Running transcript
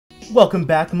Welcome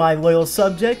back, my loyal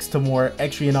subjects, to more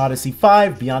Etrian Odyssey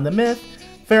 5 Beyond the Myth.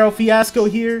 Pharaoh Fiasco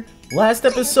here. Last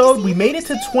episode, we made it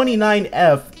to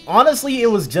 29F. Honestly, it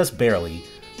was just barely.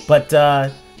 But,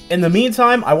 in the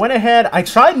meantime, I went ahead, I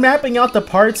tried mapping out the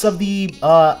parts of the,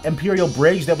 Imperial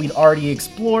Bridge that we'd already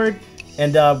explored.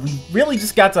 And, we really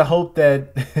just got to hope that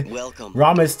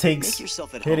Ramos takes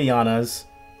pity on us.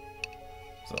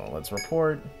 So, let's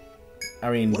report.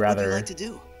 I mean, what rather... would you like to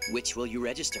do? Which will you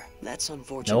register? That's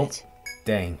unfortunate. Nope.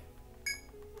 Dang.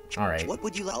 Alright. What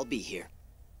would you like? I'll be here.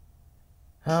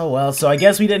 Oh, well, so I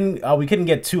guess we couldn't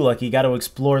get too lucky. Got to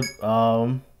explore,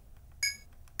 the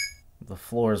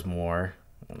floors more.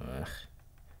 Ugh.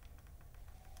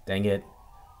 Dang it.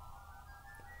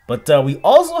 But, we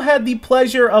also had the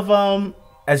pleasure of,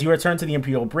 as you return to the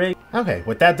Imperial Bridge. Okay,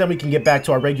 with that done, we can get back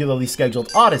to our regularly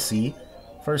scheduled Odyssey.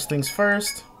 First things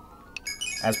first.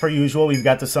 As per usual, we've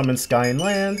got to summon Sky and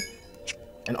Land.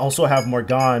 And also have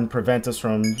Morgan prevent us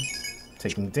from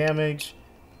taking damage.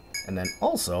 And then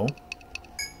also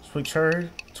switch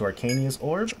her to Arcania's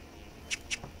Orb.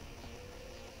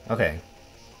 Okay.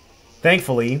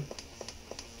 Thankfully,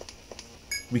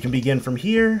 we can begin from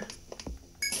here.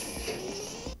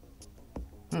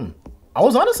 I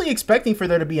was honestly expecting for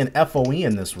there to be an FOE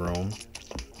in this room.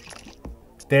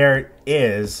 There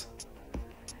is.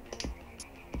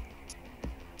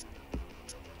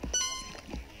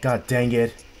 God dang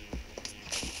it.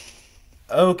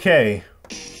 Okay.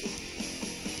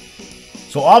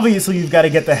 So obviously you've got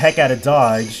to get the heck out of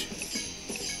Dodge.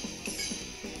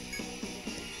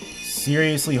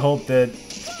 Seriously hope that...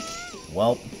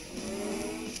 Well.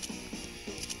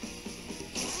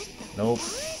 Nope.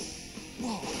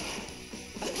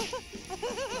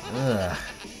 Ugh.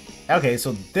 Okay,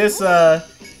 so this,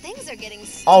 Things are getting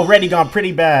already gone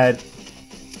pretty bad.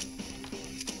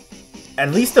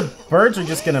 At least the birds are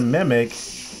just gonna mimic.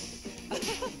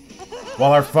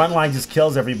 While our front line just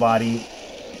kills everybody.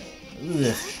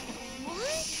 Ugh.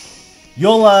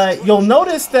 You'll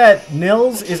notice that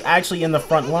Nils is actually in the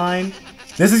front line.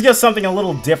 This is just something a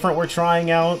little different we're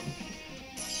trying out.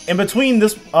 In between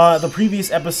this, the previous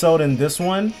episode and this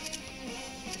one,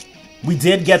 we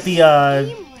did get the,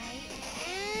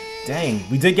 dang,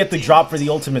 we did get the drop for the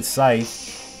ultimate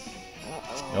scythe.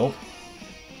 Nope.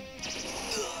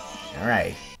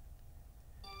 Alright.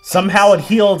 Somehow it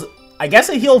healed... I guess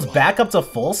it heals back up to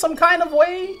full some kind of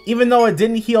way? Even though it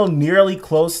didn't heal nearly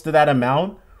close to that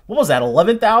amount. What was that,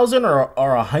 11,000 or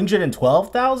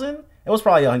 112,000? It was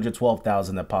probably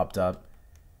 112,000 that popped up.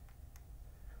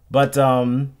 But,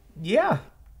 yeah.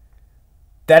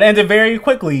 That ended very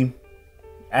quickly.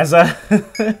 As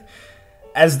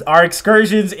as our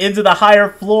excursions into the higher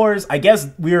floors, I guess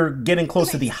we're getting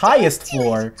close to the highest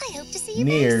floor.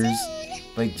 Nears.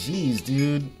 Like, geez,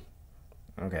 dude.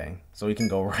 Okay, so we can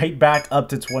go right back up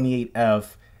to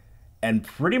 28F and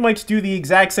pretty much do the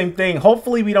exact same thing.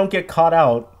 Hopefully we don't get caught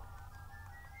out.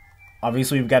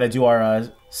 Obviously, we've got to do our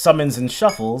summons and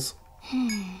shuffles.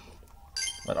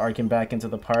 Let Arkin back into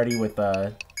the party with,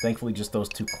 thankfully, just those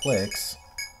 2 clicks.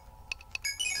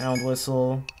 Hound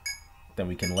Whistle. Then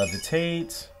we can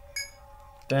levitate.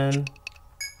 Then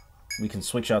we can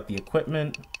switch out the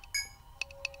equipment.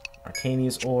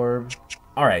 Arcania's Orb.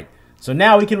 Alright, so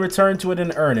now we can return to it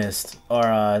in earnest.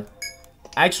 Or,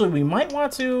 actually, we might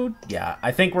want to... Yeah,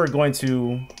 I think we're going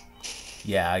to...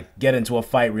 Yeah, get into a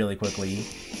fight really quickly.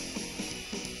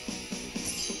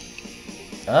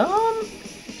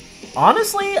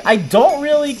 Honestly, I don't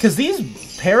really... Because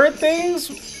these parrot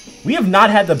things, we have not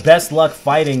had the best luck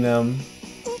fighting them.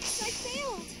 Oops, I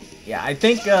failed. Yeah, I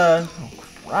think, oh,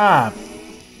 crap.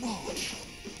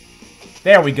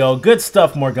 There we go. Good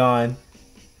stuff, Morgan.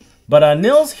 But,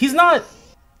 Nils, he's not...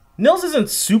 Nils isn't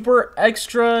super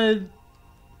extra...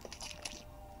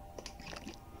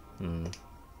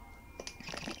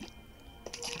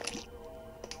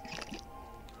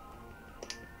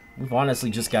 We've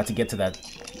honestly just got to get to that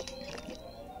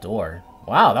door.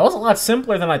 Wow, that was a lot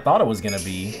simpler than I thought it was gonna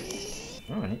be.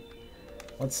 Alright.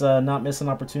 Let's, not miss an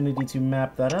opportunity to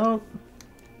map that out.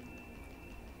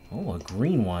 Oh, a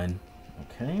green one.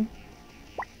 Okay.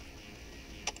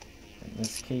 In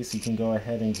this case, you can go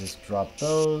ahead and just drop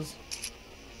those.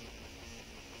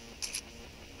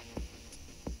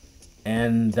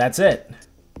 And that's it.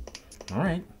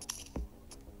 Alright.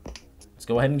 Let's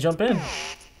go ahead and jump in.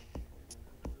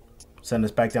 Send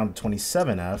us back down to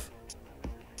 27F.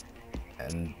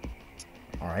 And...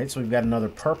 Alright, so we've got another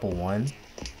purple one.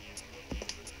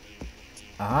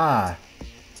 Ah.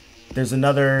 There's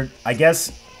another... I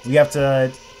guess we have to...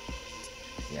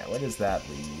 Yeah, what does that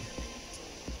lead?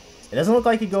 It doesn't look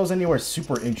like it goes anywhere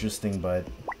super interesting, but...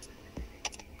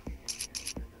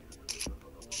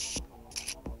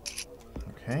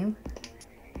 Okay.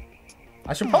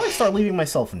 I should probably start leaving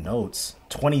myself notes.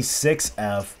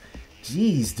 26F.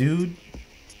 Jeez, dude.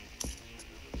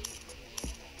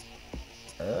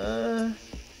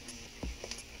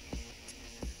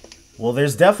 Well,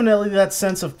 there's definitely that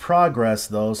sense of progress,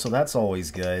 though, so that's always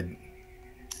good.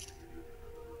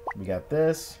 We got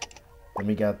this. Then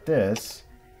we got this.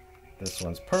 This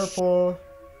one's purple.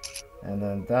 And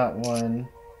then that one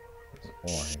is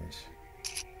orange.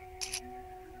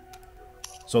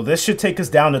 So this should take us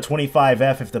down to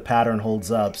 25F if the pattern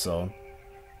holds up, so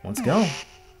let's go.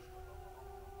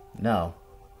 No.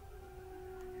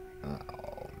 Oh,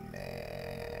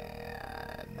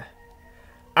 man.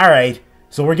 Alright,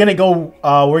 so we're gonna go,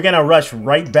 we're gonna rush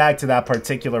right back to that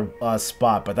particular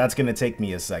spot, but that's gonna take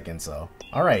me a second, so.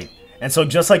 Alright, and so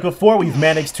just like before, we've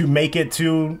managed to make it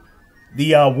to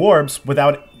the warps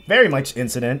without very much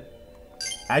incident.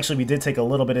 Actually, we did take a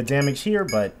little bit of damage here,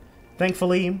 but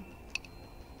thankfully...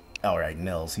 Alright,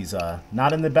 Nils, he's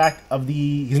not in the back of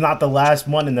the... He's not the last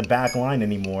one in the back line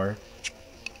anymore.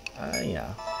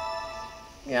 Yeah.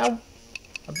 Yeah,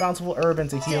 a bountiful herb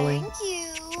into healing. Thank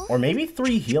you. Or maybe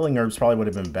 3 healing herbs probably would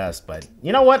have been best, but...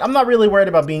 You know what? I'm not really worried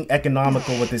about being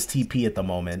economical with this TP at the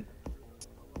moment.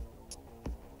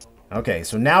 Okay,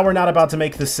 so now we're not about to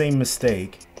make the same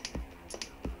mistake.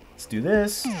 Let's do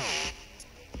this.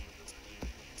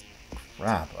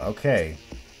 Crap, okay.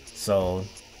 So,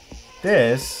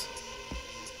 this...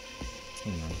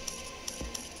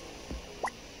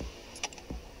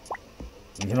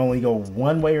 You can only go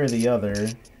one way or the other.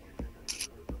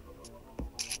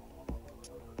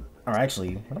 Or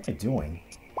actually, what am I doing?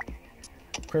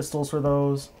 Crystals for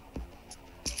those.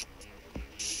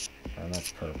 And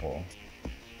that's purple.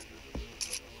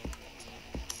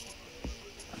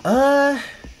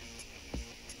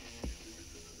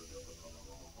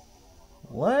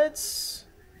 Let's...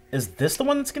 Is this the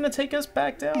one that's gonna take us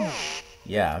back down?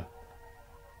 Yeah.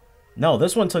 No,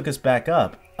 this one took us back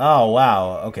up. Oh,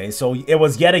 wow. Okay, so it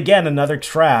was yet again another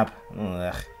trap.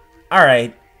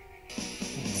 Alright.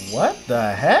 What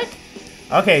the heck?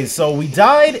 Okay, so we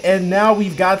died, and now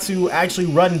we've got to actually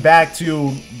run back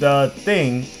to the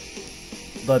thing.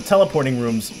 The teleporting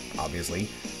rooms, obviously.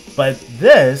 But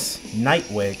this, Night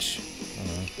Witch...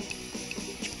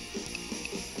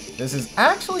 This is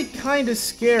actually kind of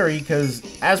scary, because,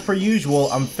 as per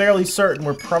usual, I'm fairly certain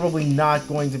we're probably not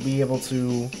going to be able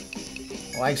to...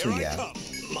 Well, actually, yeah.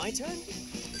 My turn?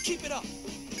 Keep it up.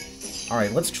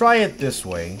 Alright, let's try it this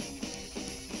way.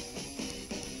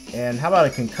 And how about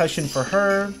a concussion for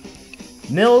her?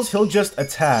 Nils, he'll just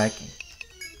attack.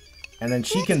 And then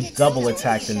she can double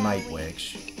attack the Night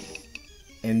Witch.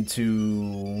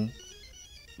 Into...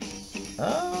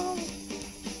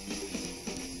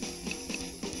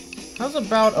 How's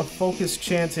about a focus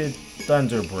chanted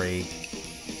Thunder Break?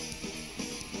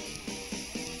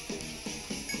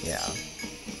 Yeah.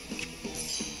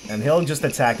 And he'll just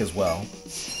attack as well.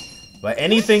 But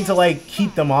anything to, like,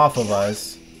 keep them off of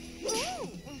us.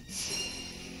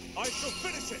 I shall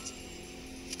finish it.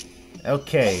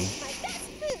 Okay.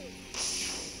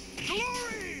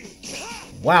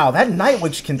 Wow, that Night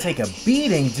Witch can take a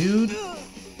beating, dude.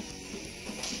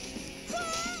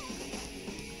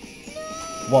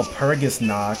 Well, Purgus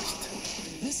knocked.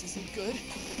 This isn't good.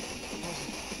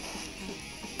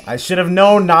 I should have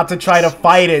known not to try to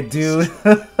fight it, dude.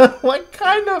 What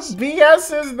kind of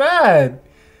BS is that?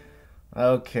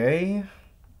 Okay.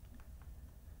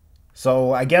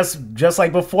 So, I guess, just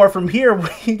like before, from here,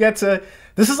 we get to...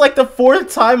 This is like the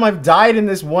 4th time I've died in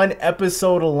this one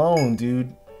episode alone,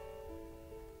 dude.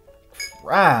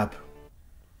 Crap.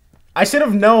 I should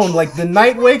have known, like, the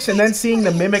Night Witch and then seeing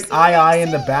the Mimic II in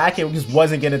the back, it just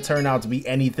wasn't going to turn out to be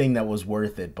anything that was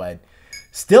worth it, but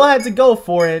still had to go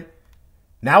for it.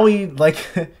 Now we, like,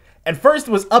 at first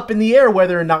it was up in the air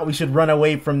whether or not we should run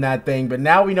away from that thing, but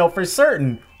now we know for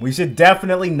certain we should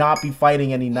definitely not be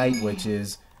fighting any Night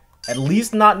Witches. At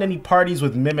least not in any parties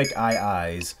with Mimic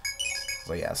IIs.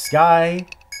 So yeah, Sky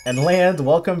and Land,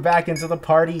 welcome back into the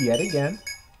party yet again.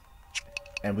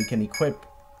 And we can equip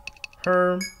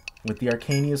her with the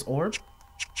Arcanius Orb.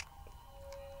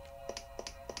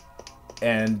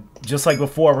 And just like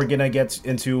before, we're gonna get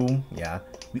into... Yeah.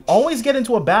 We always get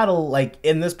into a battle, like,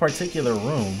 in this particular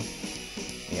room.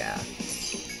 Yeah.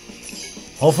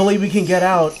 Hopefully we can get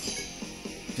out.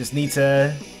 Just need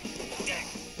to...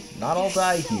 Not all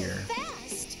die here.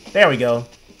 There we go.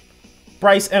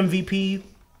 Bryce MVP.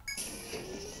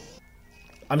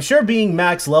 I'm sure being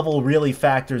max level really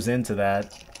factors into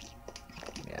that.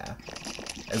 Yeah.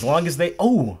 As long as they...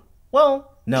 Oh!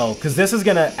 Well, no, because this is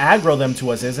going to aggro them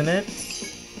to us, isn't it?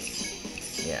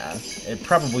 Yeah, it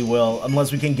probably will,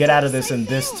 unless we can get out of this in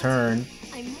this turn.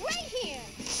 I'm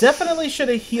definitely should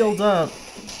have healed up.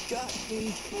 Got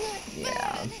me.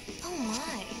 Yeah, Oh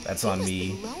my. that's on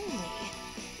me. Lonely.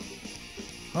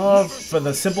 Oh, for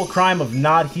the simple crime of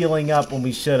not healing up when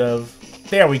we should have.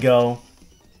 There we go.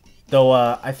 Though,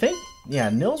 I think, yeah,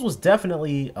 Nils was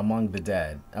definitely among the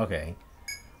dead. Okay.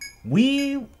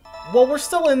 Well, we're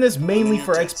still in this mainly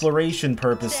for exploration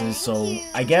purposes, so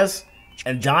I guess,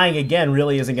 and dying again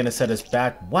really isn't going to set us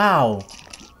back. Wow.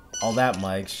 All that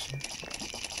much.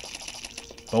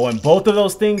 But when both of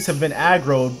those things have been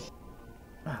aggroed,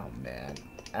 oh man.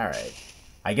 Alright.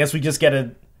 I guess we just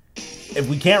gotta, if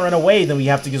we can't run away, then we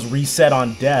have to just reset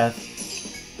on death.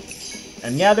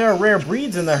 And yeah, there are rare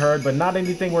breeds in the herd, but not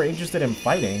anything we're interested in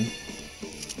fighting.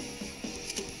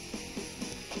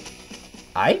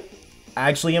 I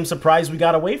actually am surprised we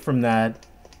got away from that.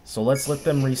 So let's let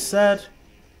them reset.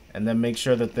 And then make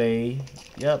sure that they,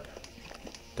 yep,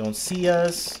 don't see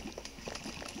us.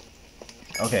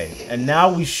 Okay, and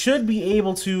now we should be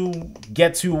able to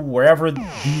get to wherever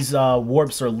these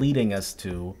warps are leading us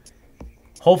to.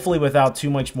 Hopefully without too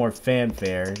much more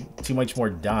fanfare, too much more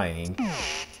dying.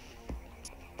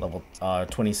 Level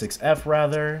 26F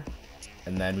rather.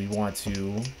 And then we want to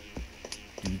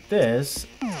do this.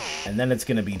 And then it's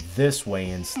going to be this way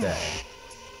instead.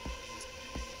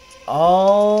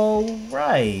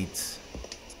 Alright.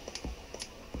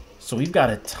 So we've got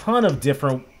a ton of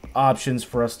different options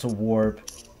for us to warp.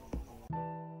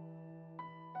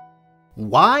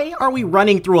 Why are we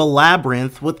running through a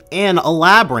labyrinth within a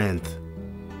labyrinth?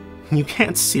 You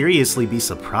can't seriously be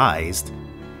surprised.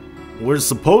 We're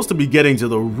supposed to be getting to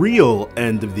the real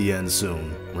end of the end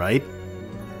soon, right?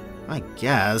 I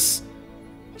guess.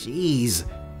 Jeez.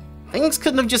 Things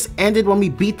couldn't have just ended when we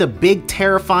beat the big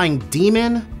terrifying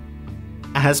demon?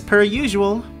 As per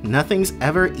usual, nothing's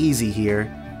ever easy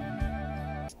here.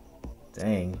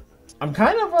 Dang. I'm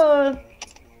kind of,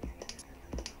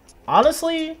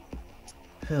 honestly,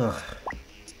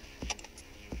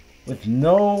 with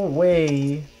no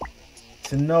way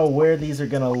to know where these are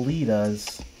gonna lead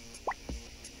us.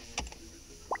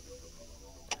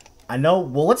 I know,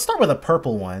 well, let's start with a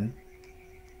purple one.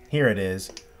 Here it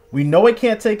is. We know it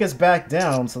can't take us back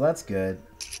down, so that's good.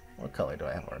 What color do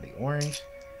I have already? Orange.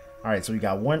 Alright, so we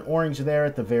got one orange there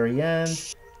at the very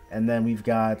end. And then we've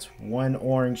got one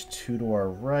orange, two to our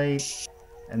right.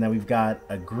 And then we've got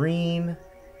a green.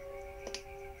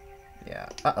 Yeah,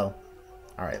 uh-oh.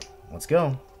 Alright, let's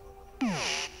go.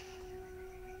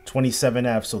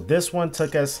 27F. So this one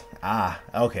took us... Ah,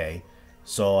 okay.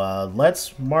 So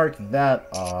let's mark that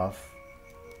off.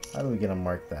 How do we get to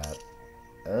mark that?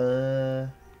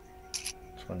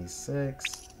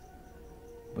 26.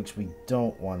 Which we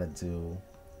don't want to do.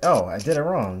 Oh, I did it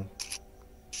wrong.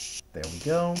 There we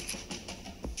go.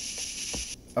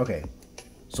 Okay.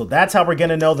 So that's how we're going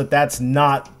to know that that's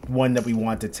not one that we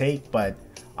want to take. But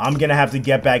I'm going to have to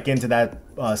get back into that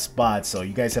spot. So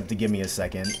you guys have to give me a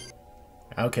second.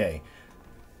 Okay.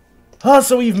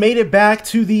 So we've made it back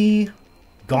to the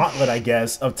gauntlet, I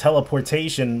guess, of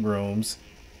teleportation rooms.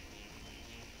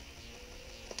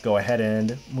 Go ahead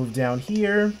and move down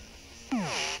here.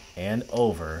 And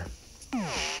over.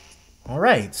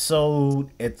 Alright, so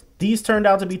these turned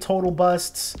out to be total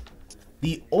busts.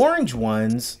 The orange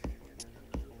ones,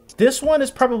 this one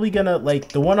is probably gonna, like,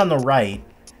 the one on the right.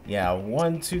 Yeah,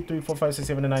 1, 2, 3, 4, 5, 6,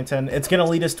 7, 8, 9, 10. It's gonna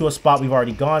lead us to a spot we've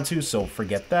already gone to, so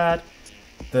forget that.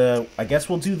 I guess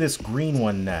we'll do this green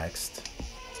one next.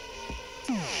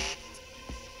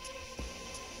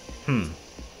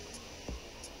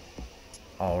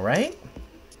 Alright.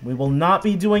 We will not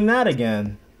be doing that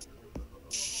again.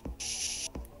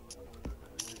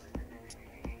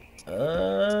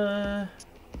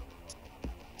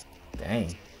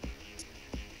 Dang.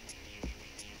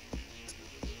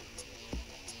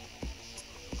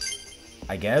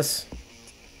 I guess.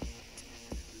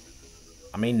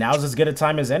 I mean, now's as good a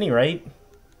time as any, right?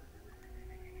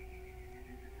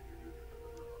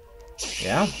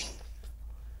 Yeah.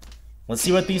 Let's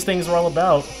see what these things are all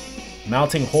about.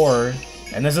 Mounting horror.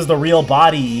 And this is the real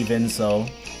body even, so...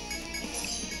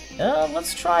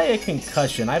 let's try a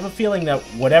concussion. I have a feeling that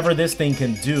whatever this thing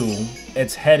can do,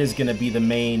 its head is going to be the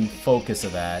main focus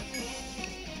of that.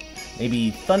 Maybe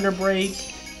Thunder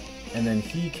Break, and then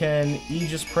he can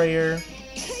Aegis Prayer.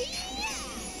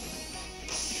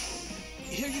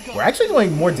 Here you go. We're actually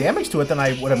doing more damage to it than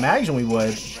I would imagine we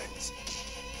would.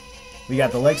 We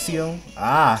got the LXII.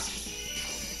 Ah.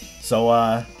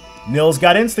 So, Nils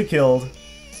got insta-killed.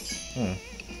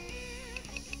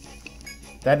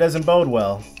 That doesn't bode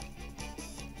well.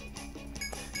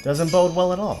 Doesn't bode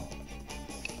well at all.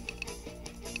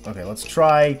 Okay, let's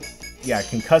try, yeah,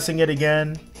 concussing it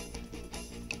again.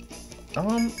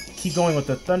 keep going with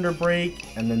the Thunder Break,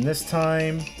 and then this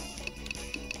time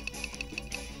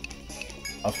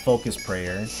a Focus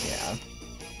Prayer. Yeah.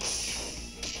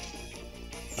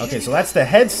 Okay, so that's the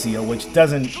Head Seal, which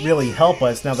doesn't really help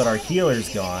us now that our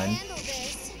healer's gone.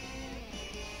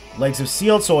 Legs have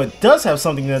sealed, so it does have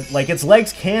something that, like, its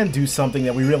legs can do something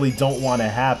that we really don't want to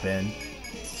happen.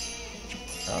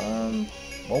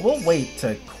 Well, we'll wait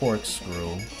to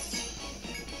Corkscrew.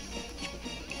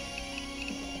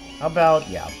 How about,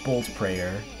 yeah, Bolt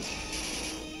Prayer.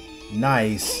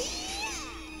 Nice.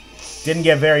 Didn't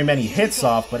get very many hits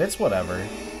off, but it's whatever.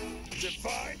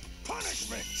 Divine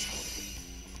punishment.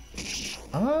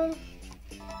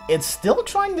 It's still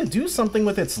trying to do something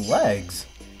with its legs.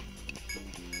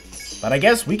 But I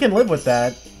guess we can live with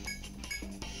that.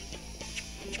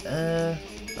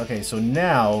 Okay, so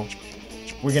now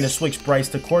we're gonna switch Bryce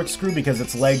to Corkscrew because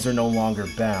its legs are no longer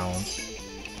bound.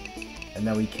 And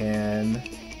then we can...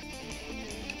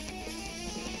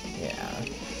 yeah.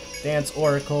 Dance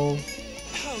Oracle.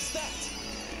 How's that?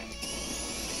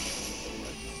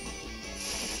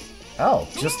 Oh,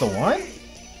 just the one?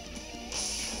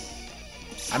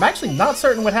 I'm actually not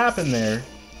certain what happened there.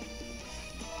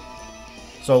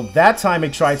 So that time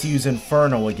it tried to use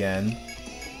Inferno again.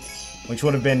 Which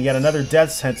would have been yet another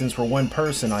death sentence for one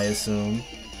person, I assume.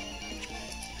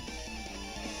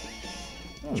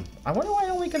 I wonder why I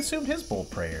only consumed his Bolt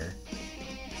Prayer.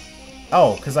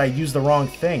 Oh, because I used the wrong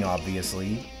thing,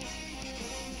 obviously.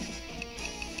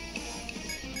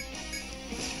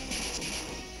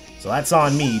 So that's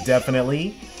on me,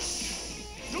 definitely.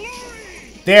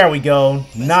 There we go.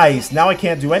 Nice. Now I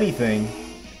can't do anything.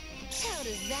 How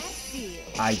does that feel?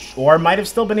 Or might have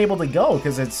still been able to go,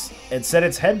 because it said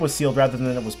its head was sealed rather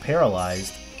than it was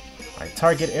paralyzed. Alright,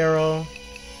 target arrow.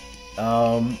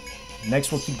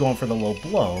 Next we'll keep going for the low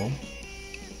blow.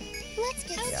 Let's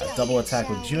get Yeah, double attack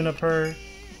with Juniper.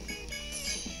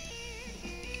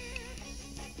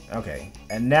 Okay,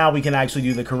 and now we can actually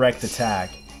do the correct attack.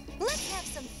 Let's have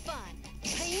some fun.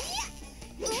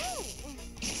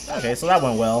 Ooh. Okay, so that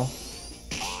went well.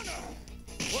 Honor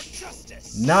or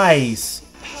justice. Nice!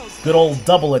 Good old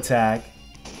double attack.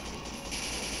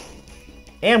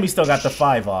 And we still got the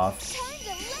 5 off. Time to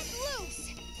let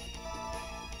loose.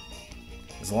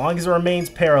 As long as it remains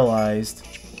paralyzed.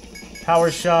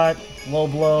 Power shot, low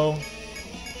blow.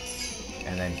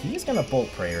 And then he's gonna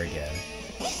Bolt Prayer again.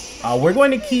 We're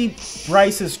going to keep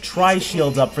Bryce's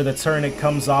Tri-Shield up for the turn it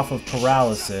comes off of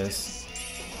paralysis.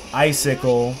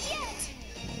 Icicle.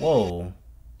 Whoa.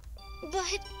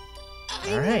 But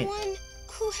I'm Alright. the one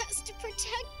who has to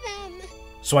protect them.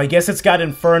 So I guess it's got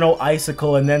Inferno,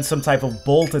 Icicle, and then some type of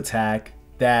Bolt attack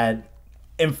that...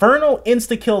 Inferno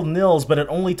insta-killed Nils, but it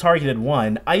only targeted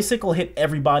one. Icicle hit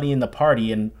everybody in the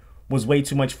party and was way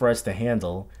too much for us to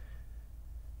handle.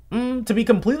 To be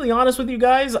completely honest with you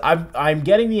guys, I'm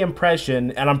getting the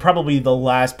impression, and I'm probably the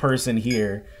last person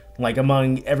here, like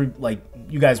among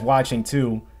you guys watching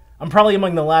too, I'm probably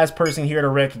among the last person here to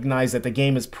recognize that the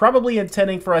game is probably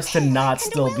intending for us to not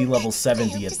still be level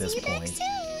 70 at this point.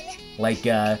 Like,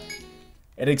 it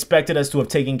expected us to have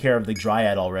taken care of the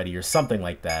Dryad already, or something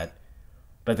like that.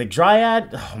 But the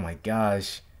Dryad, oh my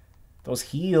gosh, those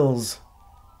heals.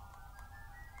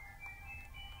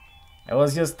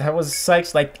 That was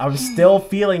such, like, I'm still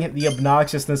feeling the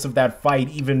obnoxiousness of that fight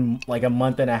even, like, a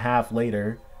month and a half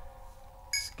later.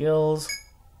 Skills.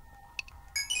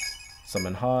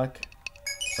 Summon Hawk.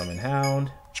 Summon Hound.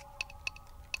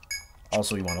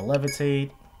 Also, we want to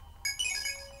Levitate.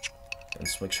 And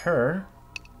switch her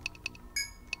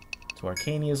to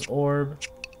Arcania's Orb.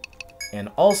 And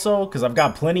also, because I've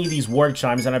got plenty of these Ward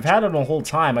Chimes, and I've had them the whole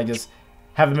time, I just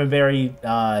haven't been very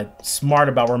smart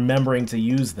about remembering to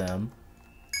use them.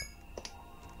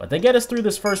 But they get us through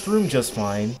this first room just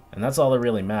fine, and that's all that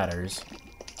really matters.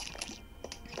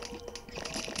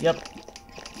 Yep.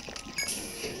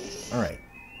 Alright.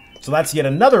 So that's yet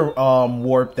another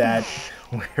warp that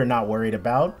we're not worried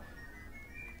about.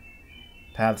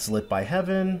 Paths lit by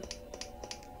heaven.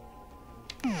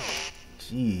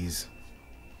 Jeez.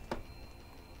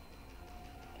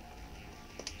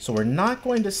 So we're not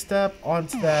going to step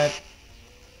onto that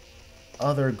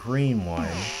other green one.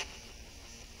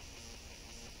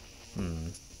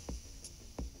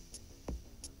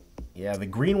 Yeah, the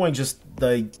green one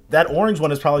that orange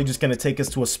one is probably just going to take us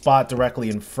to a spot directly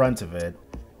in front of it.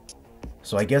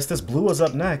 So I guess this blue is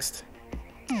up next.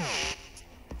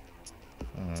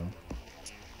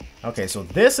 Okay, so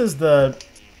this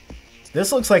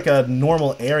looks like a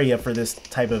normal area for this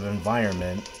type of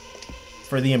environment.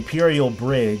 For the Imperial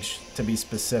Bridge, to be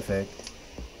specific.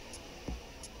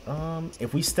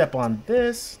 If we step on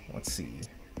this, let's see.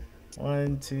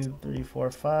 1, 2, 3,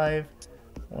 4, 5.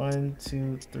 1,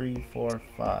 2, 3, 4,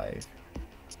 5.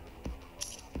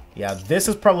 Yeah, this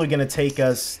is probably going to take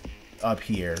us up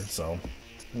here, so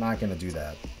I'm not going to do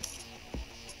that.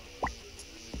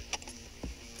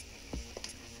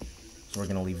 So we're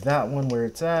going to leave that one where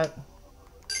it's at.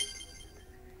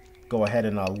 Go ahead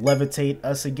and levitate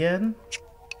us again.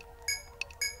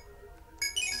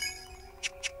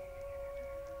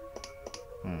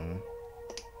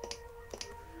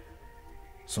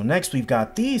 So next we've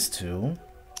got these two.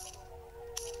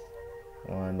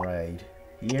 One right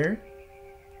here.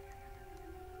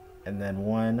 And then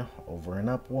one over and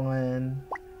up one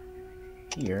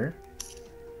here.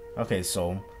 Okay,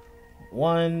 so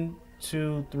 1,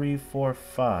 2, 3, 4,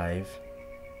 5.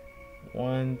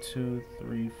 1, 2,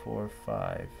 3, 4,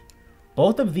 5.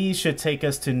 Both of these should take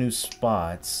us to new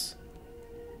spots.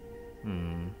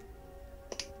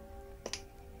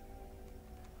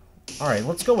 Alright,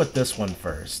 let's go with this one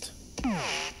first.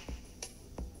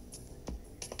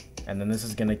 And then this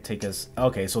is gonna take us...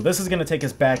 Okay, so this is gonna take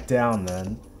us back down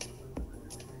then.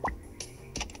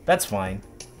 That's fine.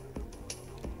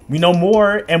 We know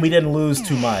more, and we didn't lose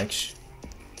too much.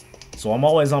 So I'm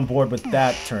always on board with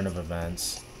that turn of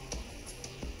events.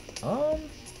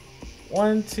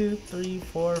 1, 2, 3,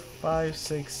 4, 5,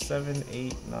 6, 7,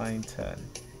 8, 9, 10.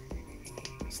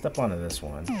 Step onto this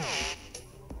one.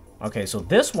 Okay, so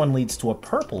this one leads to a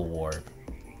purple ward.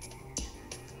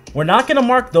 We're not going to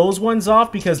mark those ones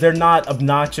off because they're not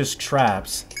obnoxious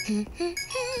traps.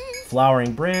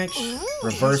 Flowering branch,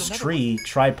 reverse tree,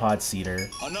 tripod cedar,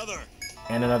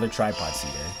 and another tripod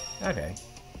cedar. Okay.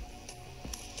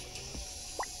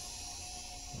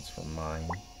 That's for mine.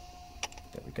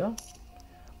 There we go.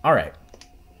 Alright.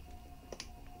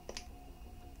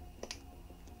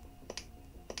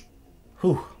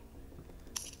 Whew.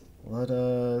 Let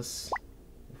us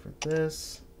go for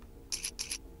this.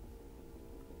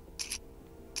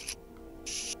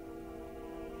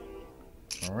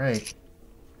 Alright.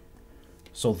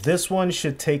 So this one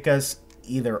should take us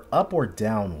either up or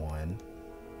down one.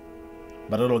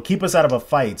 But it'll keep us out of a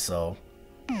fight, so.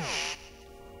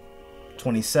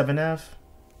 27F.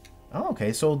 Oh,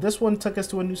 okay, so this one took us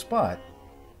to a new spot.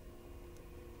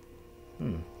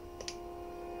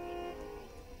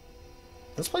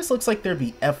 This place looks like there'd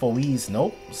be FOEs.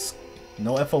 Nope.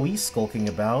 No FOEs skulking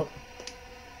about.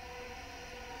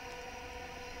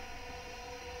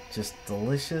 Just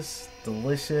delicious,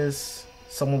 delicious.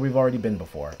 Somewhere we've already been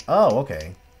before. Oh,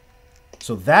 okay.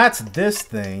 So that's this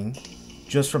thing,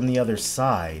 just from the other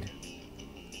side.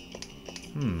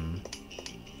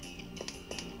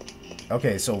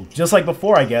 Okay, so just like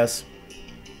before, I guess.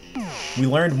 We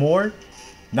learned more.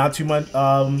 Not too much.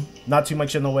 Not too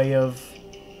much in the way of.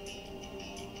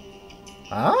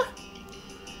 Huh?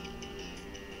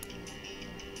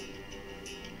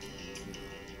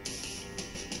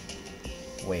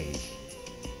 Wait.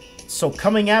 So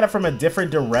coming at it from a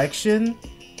different direction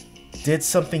did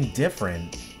something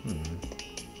different.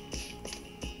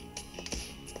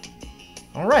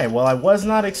 Alright, well, I was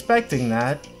not expecting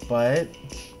that, but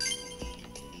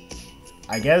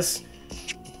I guess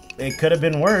it could have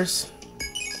been worse.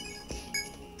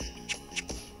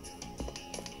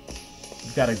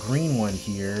 We've got a green one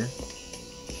here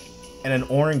and an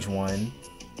orange one.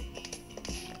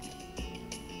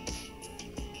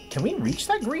 Can we reach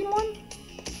that green one?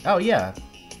 Oh, yeah.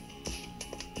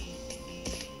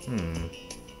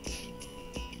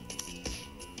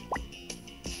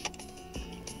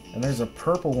 And there's a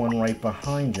purple one right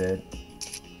behind it.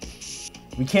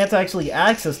 We can't actually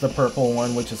access the purple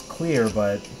one, which is clear,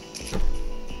 but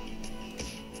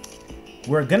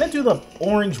we're gonna do the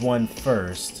orange one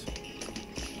first.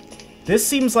 This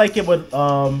seems like it would,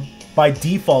 by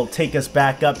default, take us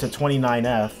back up to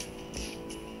 29F.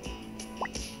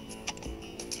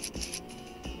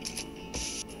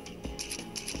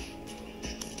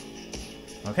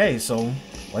 Okay, so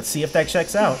let's see if that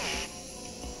checks out.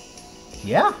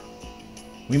 Yeah,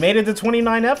 we made it to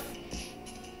 29F.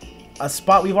 A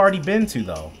spot we've already been to,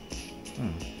 though.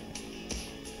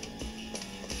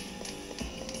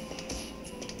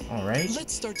 All right.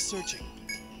 Let's start searching.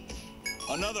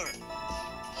 Another.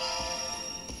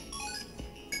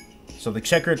 So the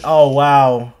checkered. Oh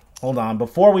wow. Hold on.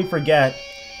 Before we forget.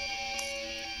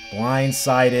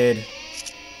 Blindsided.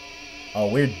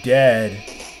 Oh, we're dead.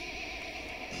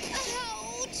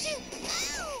 Ouch!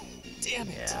 Ow! Damn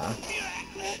it. Yeah.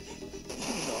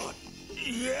 Not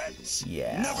yet.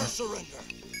 Yeah. Never surrender.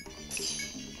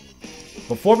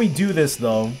 Before we do this,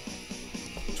 though,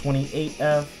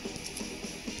 28F.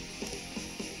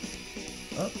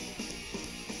 Oh.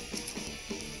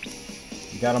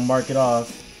 You gotta mark it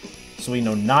off. So we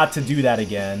know not to do that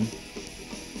again.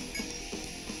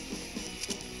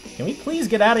 Can we please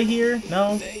get out of here?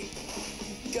 No? They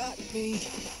got me.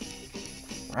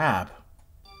 Crap.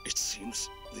 It seems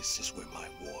this is where my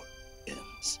war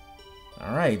ends.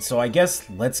 Alright, so I guess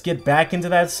let's get back into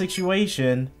that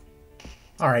situation.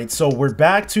 Alright, so we're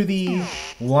back to the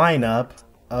lineup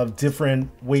of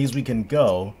different ways we can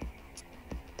go.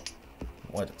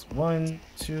 What is 1,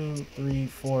 2, 3,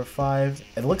 4, 5.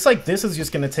 It looks like this is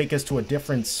just gonna take us to a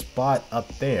different spot up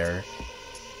there.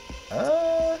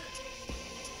 I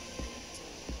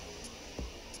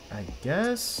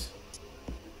guess.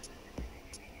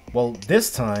 Well,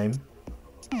 this time.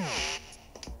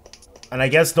 And I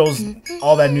guess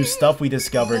all that new stuff we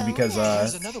discovered because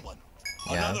Here's another one.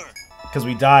 yeah. Another. Because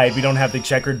we died, we don't have the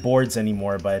checkered boards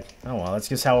anymore, but oh well, that's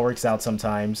just how it works out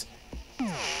sometimes.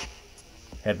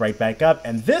 Head right back up,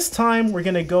 and this time we're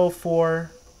gonna go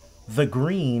for the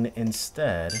green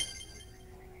instead.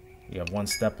 You have one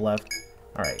step left.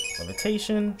 Alright,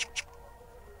 levitation.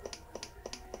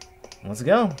 Let's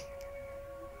go.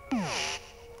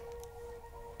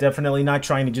 Definitely not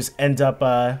trying to just end up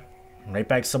right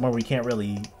back somewhere we can't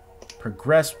really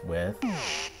progress with.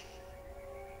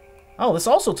 Oh, this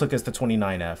also took us to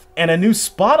 29F. And a new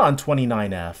spot on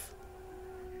 29F.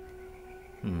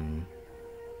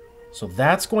 So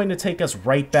that's going to take us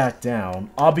right back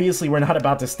down. Obviously, we're not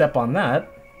about to step on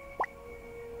that.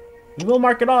 We will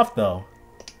mark it off, though.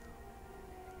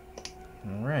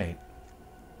 Alright.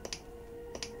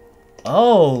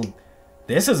 Oh,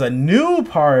 this is a new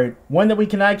part. One that we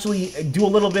can actually do a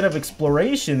little bit of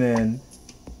exploration in.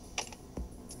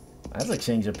 That's a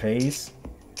change of pace.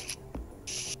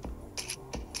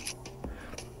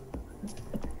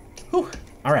 Whew.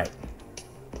 Alright.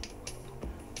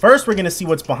 First, we're going to see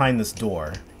what's behind this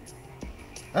door.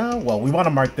 Well, we want to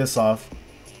mark this off,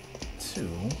 too.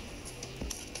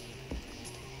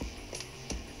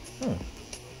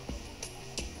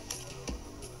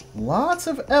 Lots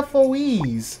of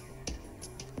FOEs.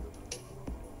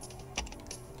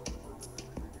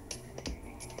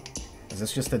 Is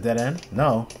this just a dead end?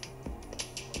 No.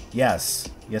 Yes.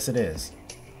 Yes, it is.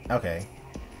 Okay.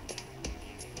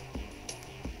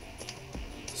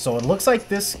 So it looks like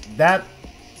that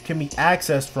can be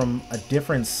accessed from a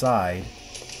different side.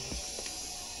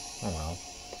 Oh well.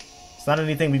 It's not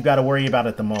anything we've got to worry about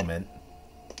at the moment.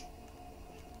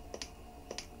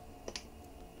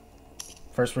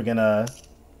 First we're gonna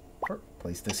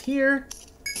place this here,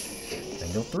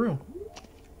 then go through.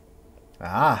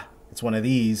 Ah, it's one of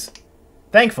these.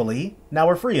 Thankfully, now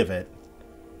we're free of it.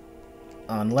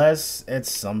 Unless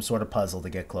it's some sort of puzzle to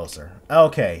get closer.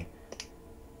 Okay.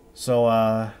 So,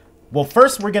 well,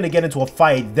 first we're gonna get into a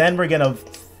fight, then we're gonna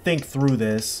think through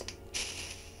this.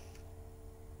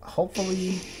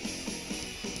 Hopefully...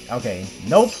 Okay,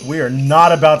 nope, we are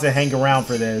not about to hang around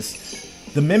for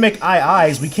this. The Mimic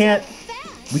eyes, we can't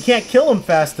kill him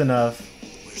fast enough.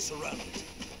 We're surrounded.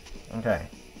 Okay.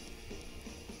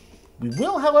 We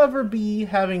will, however, be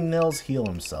having Nils heal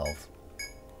himself.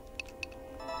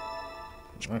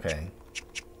 Okay.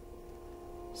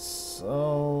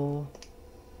 So...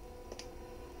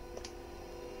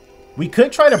 we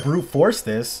could try to brute force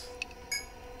this.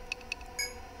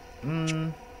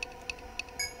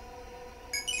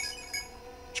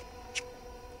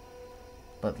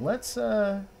 But let's,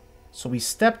 so we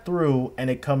step through and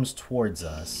it comes towards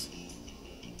us.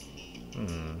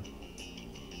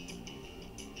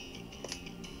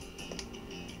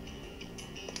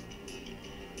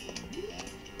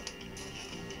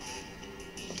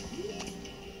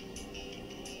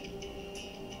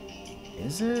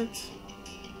 Is it?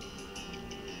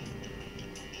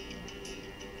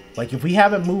 Like, if we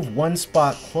haven't moved one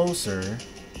spot closer...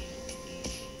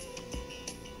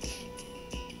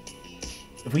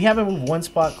 If we haven't moved one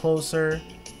spot closer,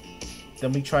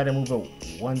 then we try to move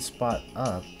it one spot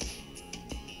up.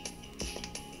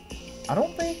 I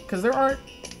don't think, because there aren't...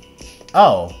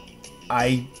 Oh,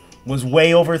 I was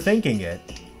way overthinking it.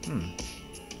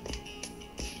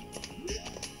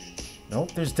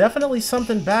 Nope, there's definitely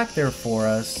something back there for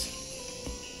us.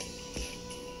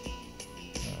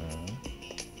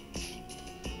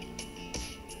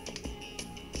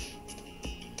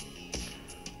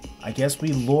 I guess we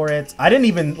lure it. I didn't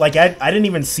even, like, I didn't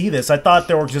even see this. I thought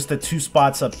there were just the two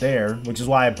spots up there, which is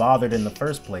why I bothered in the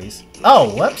first place.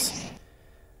 Oh, whoops.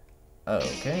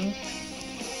 Okay.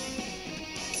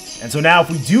 And so now if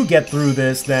we do get through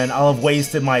this, then I'll have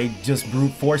wasted my just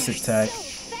brute force attack.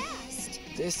 Fast.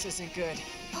 This isn't good.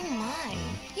 Oh my,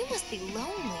 you must be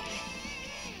lonely.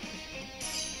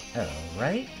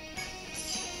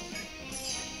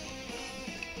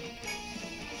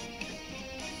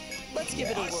 Let's give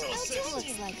it a whirl.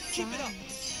 Looks like fun.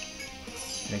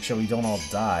 Make sure we don't all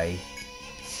die.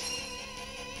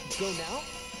 Go now?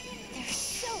 They're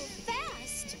so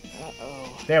fast.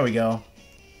 Uh-oh. There we go.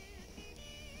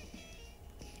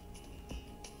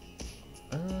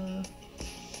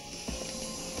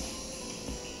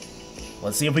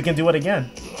 Let's see if we can do it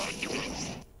again.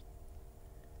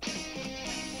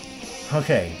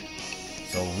 Okay.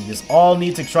 So we just all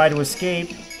need to try to escape.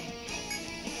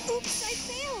 Oops, I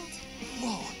failed.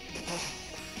 Whoa.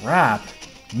 Crap.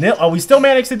 Oh, we still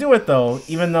managed to do it though,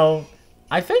 even though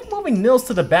I think moving Nils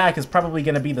to the back is probably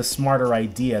going to be the smarter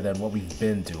idea than what we've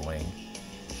been doing.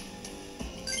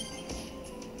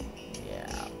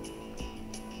 Yeah.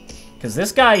 Because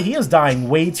this guy, he is dying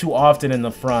way too often in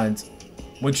the front,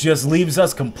 which just leaves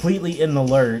us completely in the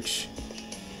lurch.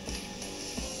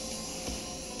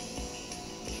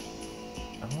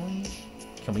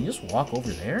 Can we just walk over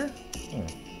there?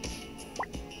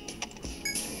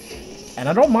 And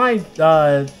I don't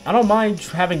mind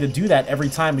having to do that every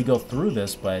time we go through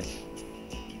this, but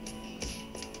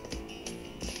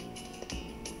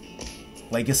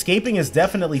like escaping is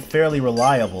definitely fairly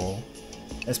reliable,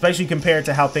 especially compared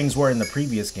to how things were in the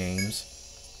previous games.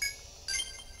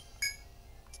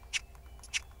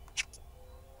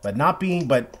 But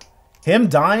him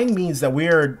dying means that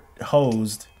we're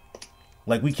hosed.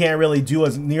 Like we can't really do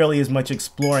nearly as much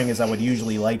exploring as I would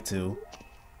usually like to.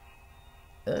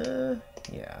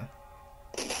 Yeah.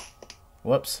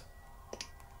 Whoops.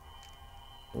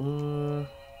 So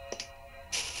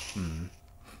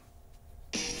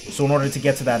in order to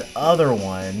get to that other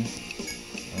one...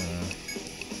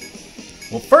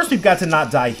 well, first we've got to not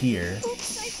die here.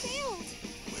 Oops, I failed.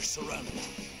 We're surrounded.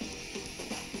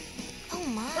 Oh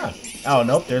my. Huh. Oh,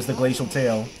 nope, there's the glacial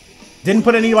tail. Didn't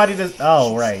put anybody to...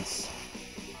 Oh, right.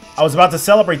 I was about to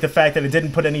celebrate the fact that it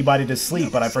didn't put anybody to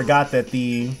sleep, but I forgot that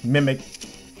the mimic...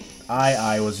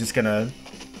 I was just gonna...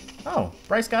 Oh,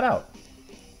 Bryce got out.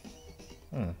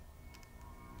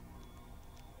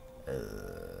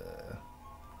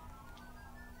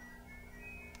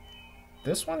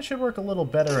 This one should work a little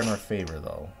better in our favor,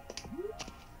 though.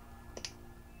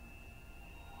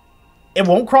 It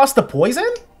won't cross the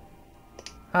poison?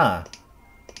 Huh.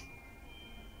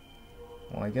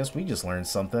 Well, I guess we just learned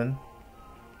something.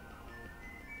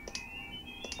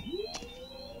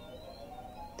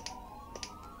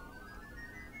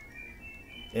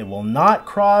 It will not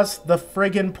cross the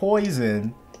friggin'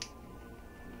 poison.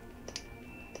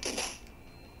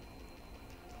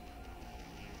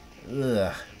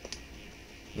 Ugh.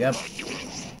 Yep.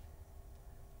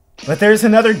 But there's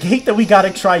another gate that we gotta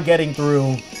try getting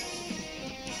through.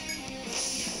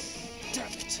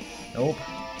 Nope.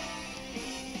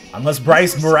 Unless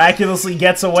Bryce miraculously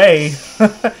gets away.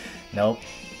 Nope.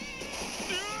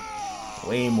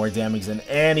 Way more damage than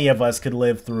any of us could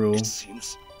live through. It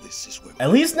seems this is where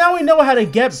At least now we know how to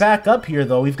get back up here,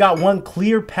 though. We've got one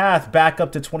clear path back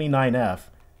up to 29F.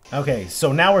 Okay,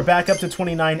 so now we're back up to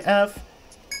 29F.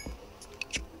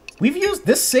 We've used...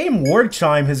 This same Ward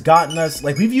Chime has gotten us...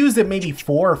 Like, we've used it maybe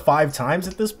 4 or 5 times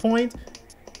at this point.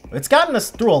 It's gotten us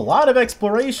through a lot of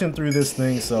exploration through this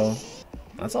thing, so...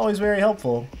 That's always very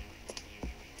helpful.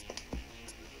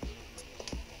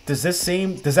 Does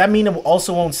that mean it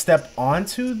also won't step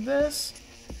onto this?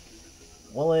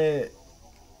 Will it...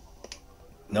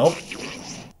 Nope.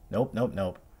 Nope, nope,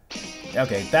 nope.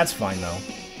 Okay, that's fine, though.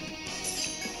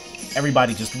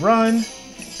 Everybody just run.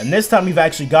 And this time we've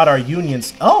actually got our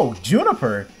unions. Oh,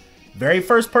 Juniper! Very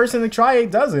first person to try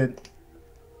it does it.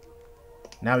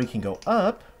 Now we can go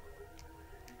up.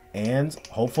 And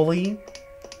hopefully...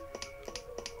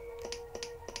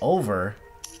 over.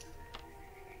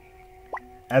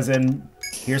 As in,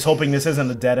 here's hoping this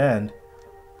isn't a dead end.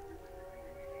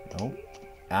 Nope.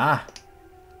 Ah!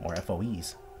 More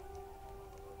FOEs.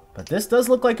 But this does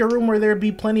look like a room where there'd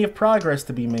be plenty of progress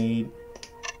to be made.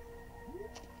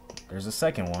 There's a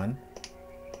second one.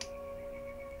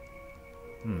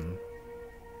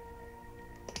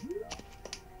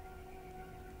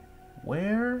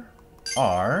 Where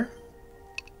are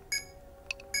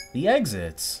the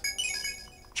exits?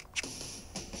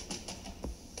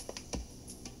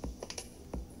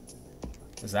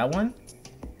 Is that one?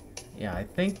 Yeah, I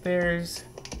think there's...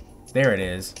 There it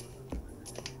is.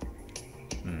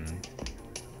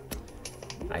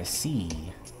 I see.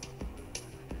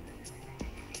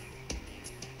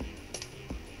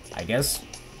 I guess...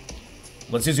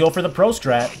 Let's just go for the pro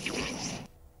strat.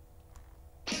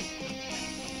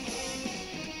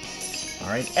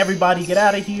 Alright, everybody get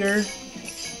out of here.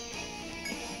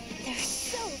 They're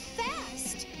so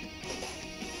fast.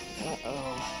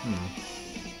 Uh-oh.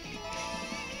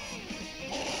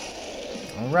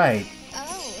 Alright. Alright.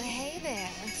 Oh, hey there.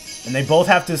 And they both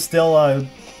have to still,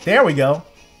 there we go.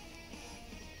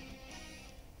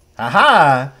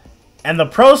 Haha! And the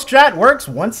pro strat works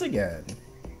once again.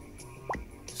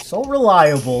 So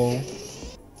reliable.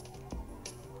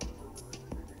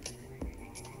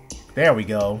 There we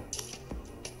go.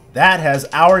 That has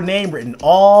our name written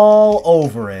all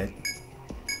over it.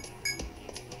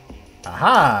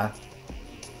 Aha!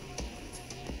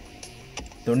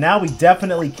 Though now we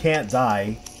definitely can't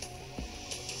die.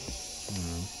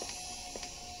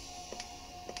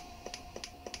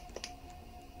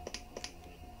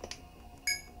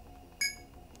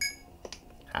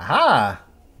 Aha!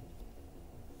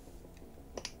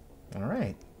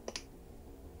 Alright.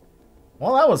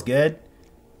 Well, that was good.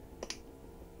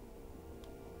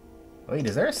 Wait,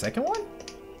 is there a second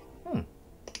one?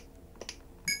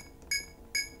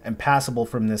 And passable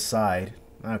from this side.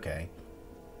 Okay.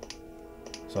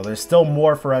 So there's still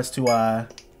more for us to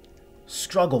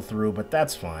struggle through, but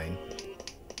that's fine.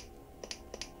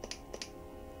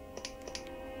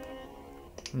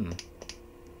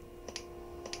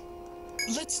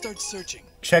 Let's start searching.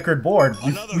 Checkered board.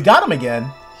 We got him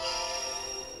again.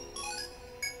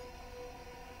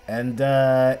 And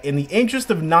in the interest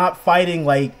of not fighting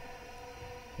like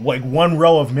one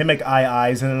row of Mimic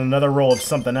eyes and then another row of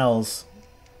something else,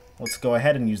 let's go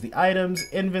ahead and use the items,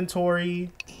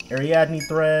 inventory, Ariadne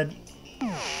thread.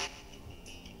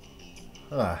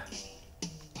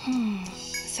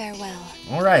 Farewell.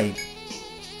 Alright.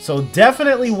 So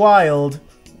definitely wild.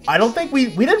 I don't think we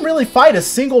didn't really fight a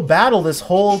single battle this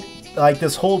whole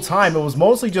time. It was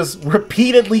mostly just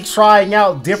repeatedly trying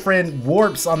out different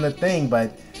warps on the thing,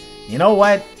 but you know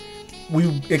what?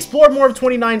 We explored more of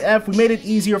 29F, we made it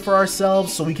easier for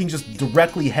ourselves so we can just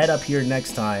directly head up here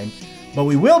next time. But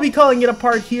we will be calling it a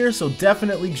part here, so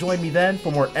definitely join me then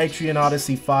for more Etrian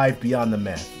Odyssey 5 Beyond the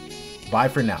Myth. Bye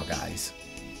for now, guys.